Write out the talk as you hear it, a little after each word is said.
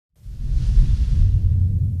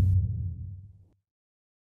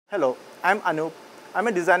Hello, I'm Anup. I'm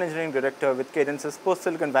a design engineering director with Cadence's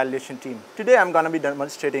post-silicon validation team. Today I'm going to be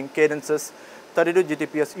demonstrating Cadence's 32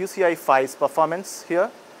 GTPS UCIe PHY's performance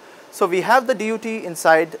here. So we have the DUT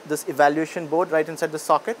inside this evaluation board right inside the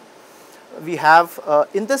socket. We have,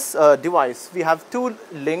 in this device, we have two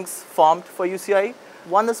links formed for UCIe.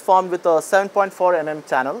 One is formed with a 7.4 mm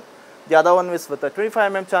channel. The other one is with a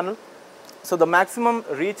 25 mm channel. So the maximum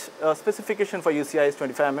reach specification for UCIe is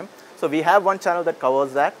 25 mm. So we have one channel that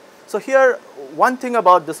covers that. So here, one thing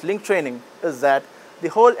about this link training is that the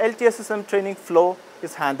whole LTSSM training flow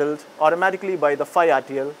is handled automatically by the FI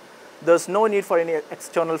RTL. There's no need for any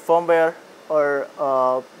external firmware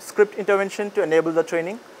or script intervention to enable the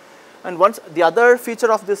training. And the other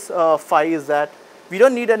feature of this FI is that we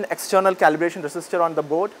don't need an external calibration resistor on the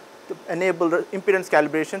board to enable impedance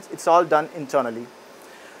calibrations. It's all done internally.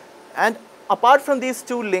 And apart from these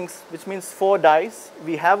two links, which means 4 dies,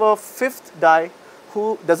 we have a 5th die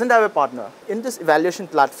who doesn't have a partner. In this evaluation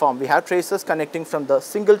platform, we have tracers connecting from the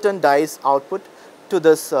singleton dies output to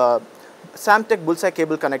this Samtec bullseye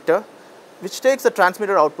cable connector, which takes the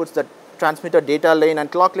transmitter outputs, the transmitter data lane and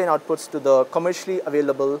clock lane outputs to the commercially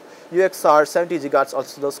available UXR 70 GHz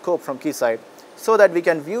oscilloscope from Keysight, so that we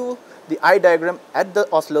can view the eye diagram at the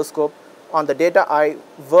oscilloscope on the data eye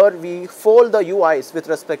where we fold the UIs with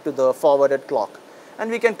respect to the forwarded clock. And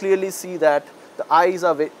we can clearly see that the eyes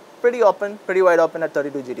are pretty wide open at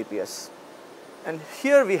 32 GTPS. And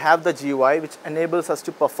here we have the GUI, which enables us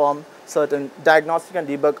to perform certain diagnostic and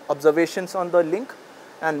debug observations on the link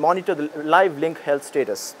and monitor the live link health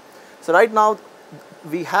status. So right now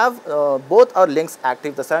we have both our links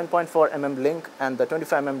active. The 7.4 mm link and the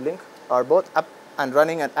 25 mm link are both up and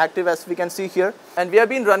running and active, as we can see here. And we have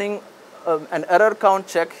been running an error count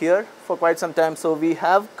check here for quite some time. So we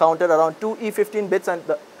have counted around 2 E15 bits and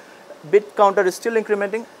the bit counter is still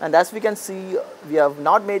incrementing. And as we can see, we have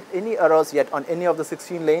not made any errors yet on any of the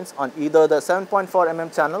 16 lanes on either the 7.4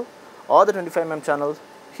 mm channel or the 25 mm channel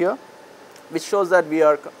here, which shows that we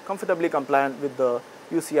are comfortably compliant with the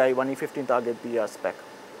UCIe 1E15 target BR spec.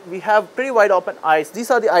 We have pretty wide open eyes.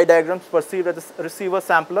 These are the eye diagrams perceived at the receiver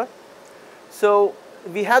sampler. So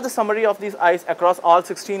we have the summary of these eyes across all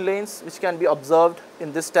 16 lanes, which can be observed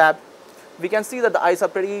in this tab. We can see that the eyes are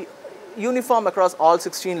pretty uniform across all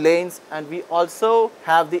 16 lanes, and we also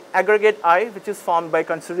have the aggregate eye, which is formed by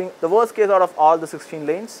considering the worst case out of all the 16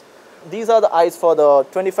 lanes. These are the eyes for the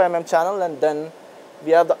 25 mm channel, and then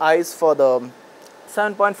we have the eyes for the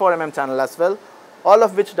 7.4 mm channel as well, all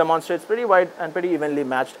of which demonstrates pretty wide and pretty evenly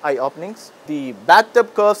matched eye openings. The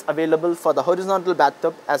bathtub curves available for the horizontal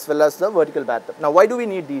bathtub as well as the vertical bathtub. Now, why do we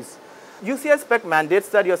need these? UCIe spec mandates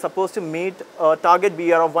that you're supposed to meet a target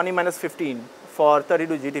BR of 1E-15 for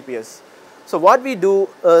 32 GTPS. So what we do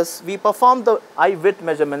is we perform the eye width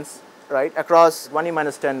measurements right across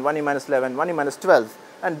 1E-10, 1E-11, 1E-12,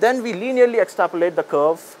 and then we linearly extrapolate the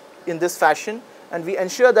curve in this fashion, and we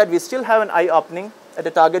ensure that we still have an eye opening at a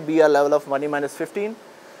target BR level of 1E-15.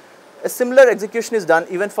 A similar execution is done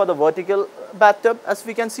even for the vertical bathtub, as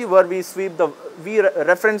we can see, where we sweep the V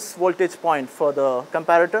reference voltage point for the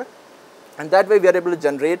comparator, and that way we are able to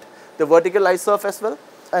generate the vertical eye surf as well.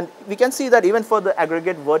 And we can see that even for the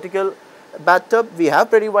aggregate vertical bathtub, we have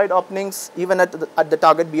pretty wide openings even at the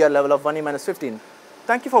target BR level of 1E-15.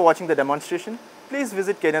 Thank you for watching the demonstration. Please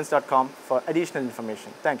visit cadence.com for additional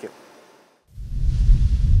information. Thank you.